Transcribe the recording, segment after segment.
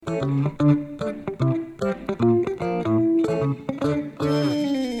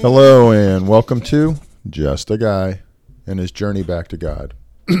Hello and welcome to Just a Guy and His Journey Back to God.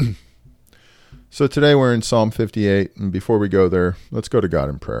 So today we're in Psalm 58, and before we go there, let's go to God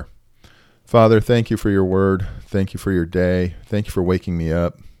in prayer. Father, thank you for your word. Thank you for your day. Thank you for waking me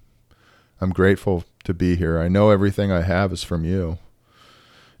up. I'm grateful to be here. I know everything I have is from you.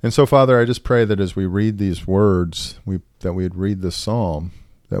 And so, Father, I just pray that as we read these words, that we would read this psalm,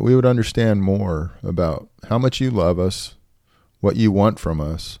 that we would understand more about how much you love us, what you want from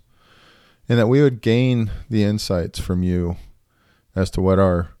us, and that we would gain the insights from you as to what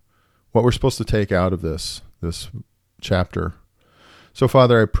we're supposed to take out of this chapter. So,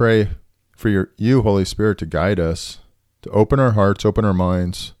 Father, I pray for you, Holy Spirit, to guide us, to open our hearts, open our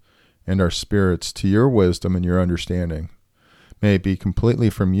minds, and our spirits to your wisdom and your understanding. May it be completely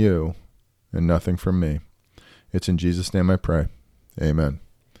from you and nothing from me. It's in Jesus' name I pray. Amen.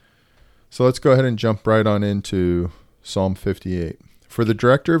 So let's go ahead and jump right on into Psalm 58. For the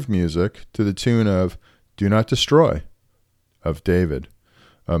director of music, to the tune of Do Not Destroy, of David,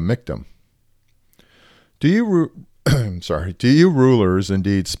 a Miktam. Do you rulers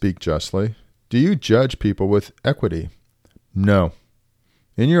indeed speak justly? Do you judge people with equity? No.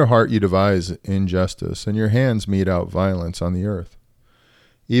 In your heart you devise injustice, and your hands mete out violence on the earth.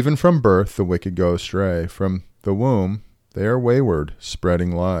 Even from birth the wicked go astray. From the womb they are wayward,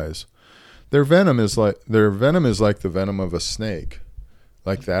 spreading lies. Their venom is like the venom of a snake,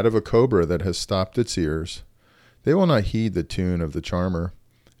 like that of a cobra that has stopped its ears. They will not heed the tune of the charmer,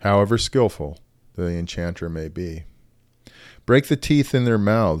 however skillful the enchanter may be. Break the teeth in their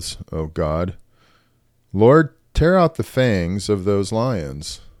mouths, O God. Lord, tear out the fangs of those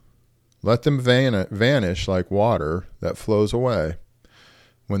lions. Let them vanish like water that flows away.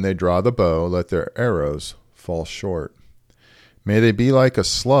 When they draw the bow, let their arrows fall short. May they be like a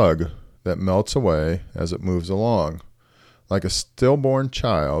slug that melts away as it moves along, like a stillborn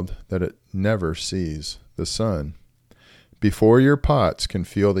child that it never sees the sun. Before your pots can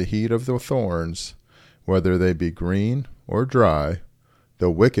feel the heat of the thorns, whether they be green or dry, the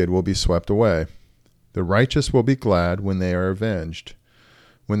wicked will be swept away. The righteous will be glad when they are avenged,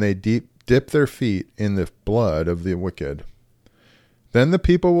 when they dip their feet in the blood of the wicked. Then the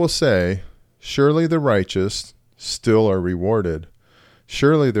people will say, Surely the righteous still are rewarded.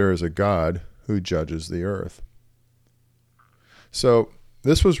 Surely there is a God who judges the earth. So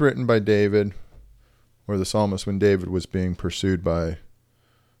this was written by David, or the psalmist, when David was being pursued by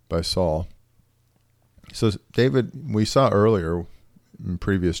Saul. So David, we saw earlier in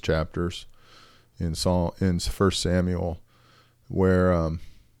previous chapters in 1 Samuel, where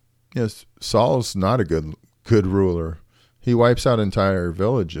Saul's not a good ruler. He wipes out entire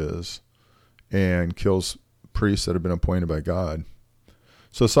villages and kills priests that have been appointed by God.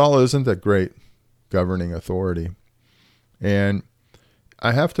 So Saul isn't that great governing authority. And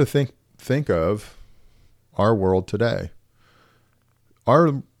I have to think of our world today.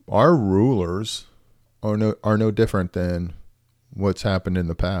 Our rulers are no different than what's happened in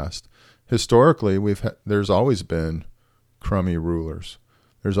the past. Historically, there's always been crummy rulers.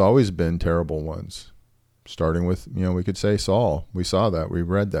 There's always been terrible ones. Starting with, we could say Saul. We saw that. We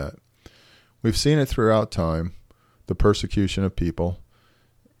read that. We've seen it throughout time, the persecution of people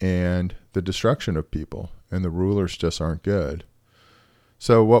and the destruction of people, and the rulers just aren't good.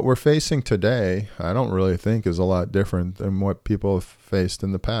 So what we're facing today, I don't really think is a lot different than what people have faced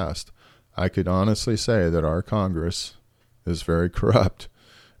in the past. I could honestly say that our Congress is very corrupt,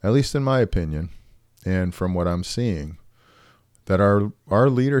 at least in my opinion, and from what I'm seeing, that our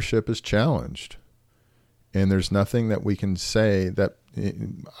leadership is challenged. And there's nothing that we can say that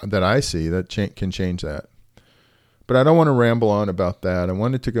I see that can change that. But I don't want to ramble on about that. I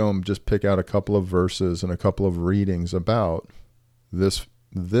wanted to go and just pick out a couple of verses and a couple of readings about this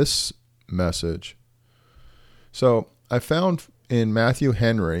message. So I found in Matthew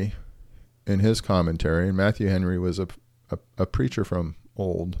Henry, in his commentary, and Matthew Henry was a preacher from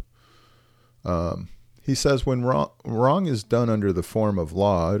old. He says, when wrong is done under the form of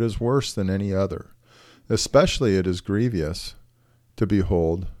law, it is worse than any other. Especially it is grievous to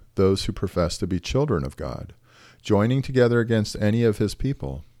behold those who profess to be children of God, joining together against any of his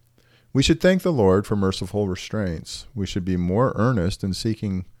people. We should thank the Lord for merciful restraints. We should be more earnest in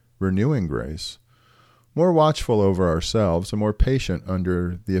seeking renewing grace, more watchful over ourselves, and more patient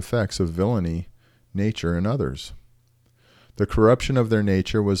under the effects of villainy, nature, and others. The corruption of their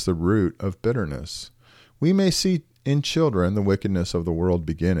nature was the root of bitterness. We may see in children the wickedness of the world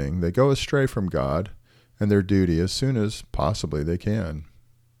beginning. They go astray from God and their duty as soon as possibly they can.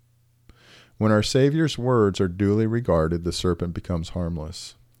 When our Savior's words are duly regarded, the serpent becomes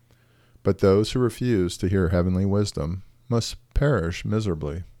harmless. But those who refuse to hear heavenly wisdom must perish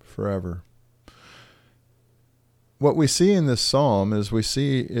miserably forever. What we see in this psalm is we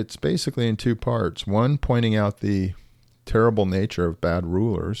see it's basically in two parts. One, pointing out the terrible nature of bad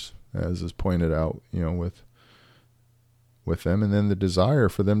rulers, as is pointed out, with them, and then the desire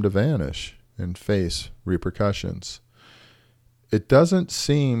for them to vanish and face repercussions. It doesn't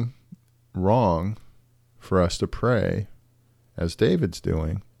seem wrong for us to pray, as David's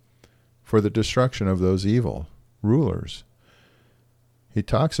doing, for the destruction of those evil rulers. He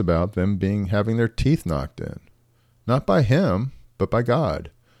talks about them having their teeth knocked in, not by him, but by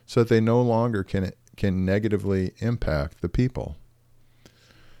God, so that they no longer can negatively impact the people.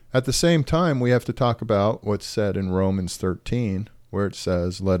 At the same time, we have to talk about what's said in Romans 13, where it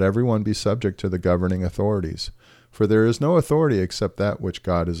says, "Let everyone be subject to the governing authorities, for there is no authority except that which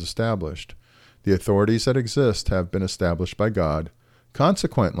God has established. The authorities that exist have been established by God.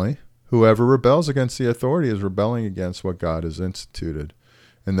 Consequently, whoever rebels against the authority is rebelling against what God has instituted,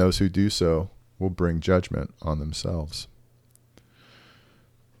 and those who do so will bring judgment on themselves."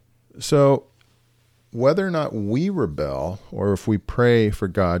 So, whether or not we rebel, or if we pray for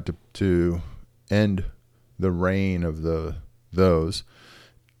God to end the reign of those,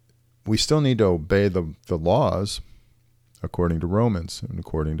 we still need to obey the laws according to Romans and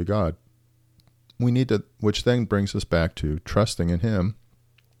according to God. We need to, which then brings us back to trusting in Him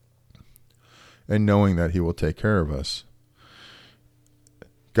and knowing that He will take care of us.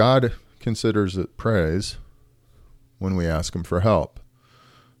 God considers it praise when we ask Him for help.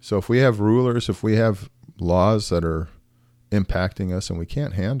 So if we have rulers, if we have laws that are impacting us and we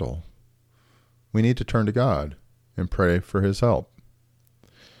can't handle, we need to turn to God and pray for His help.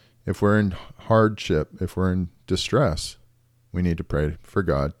 If we're in hardship, if we're in distress, we need to pray for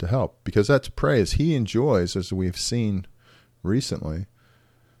God to help, because that's praise. He enjoys, as we've seen recently,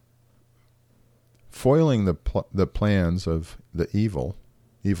 foiling the plans of the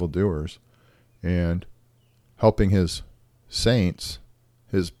evildoers, and helping His saints,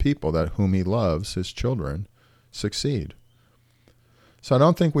 His people whom He loves, His children, succeed. So I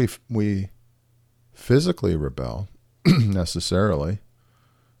don't think we physically rebel necessarily,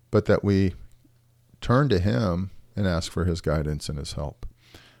 but that we turn to Him and ask for His guidance and His help.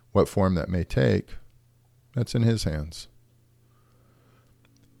 What form that may take, that's in His hands.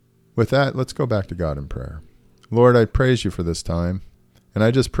 With that, let's go back to God in prayer. Lord, I praise You for this time, and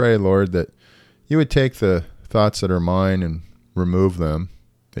I just pray, Lord, that You would take the thoughts that are mine and remove them,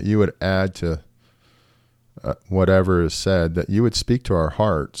 that You would add to whatever is said, that You would speak to our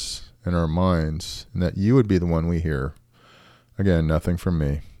hearts and our minds, and that You would be the one we hear. Again, nothing from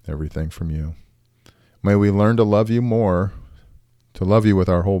me, everything from You. May we learn to love You more, to love You with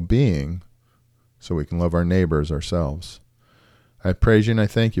our whole being, so we can love our neighbors ourselves. I praise You and I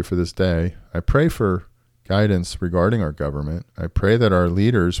thank You for this day. I pray for guidance regarding our government. I pray that our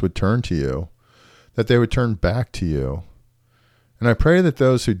leaders would turn to You, that they would turn back to You. And I pray that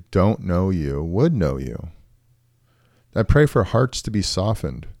those who don't know You would know You. I pray for hearts to be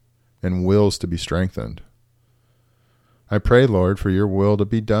softened and wills to be strengthened. I pray, Lord, for Your will to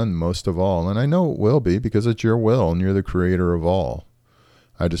be done most of all. And I know it will be, because it's Your will and You're the creator of all.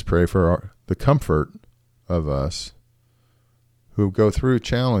 I just pray for the comfort of us who go through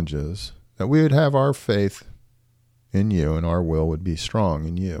challenges, that we would have our faith in You and our will would be strong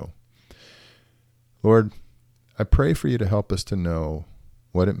in You. Lord, I pray for You to help us to know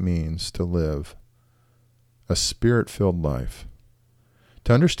what it means to live a Spirit-filled life,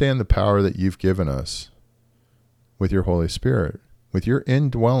 to understand the power that You've given us with Your Holy Spirit, with Your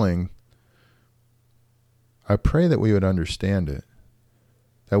indwelling. I pray that we would understand it,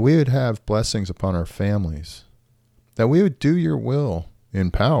 that we would have blessings upon our families, that we would do Your will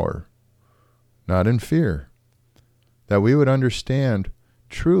in power, not in fear, that we would understand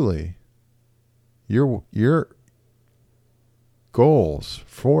truly Your goals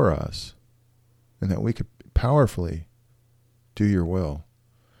for us, and that we could powerfully do Your will.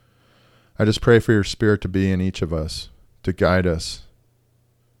 I just pray for Your Spirit to be in each of us, to guide us.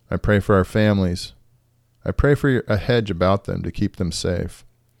 I pray for our families. I pray for a hedge about them to keep them safe.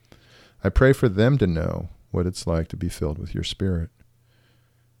 I pray for them to know what it's like to be filled with Your Spirit,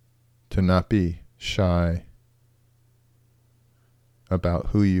 to not be shy about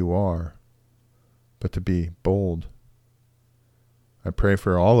who You are, but to be bold. I pray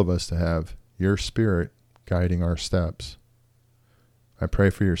for all of us to have Your Spirit guiding our steps. I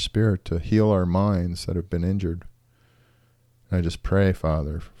pray for Your Spirit to heal our minds that have been injured. And I just pray,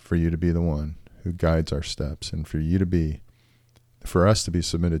 Father, for You to be the one who guides our steps, and for us to be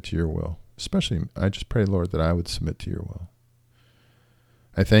submitted to Your will. Especially, I just pray, Lord, that I would submit to Your will.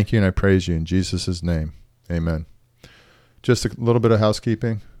 I thank you and I praise you in Jesus' name. Amen. Just a little bit of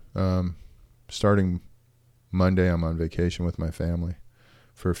housekeeping. Starting Monday, I'm on vacation with my family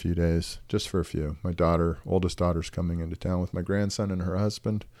for a few days, just for a few. My oldest daughter's coming into town with my grandson and her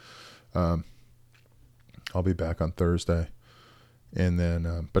husband. I'll be back on Thursday. And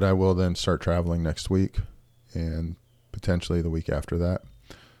then, but I will then start traveling next week and potentially the week after that.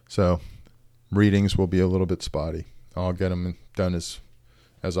 So readings will be a little bit spotty. I'll get them done as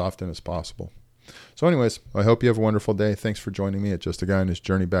often as possible. So anyways, I hope you have a wonderful day. Thanks for joining me at Just a Guy on His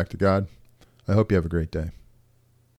Journey Back to God. I hope you have a great day.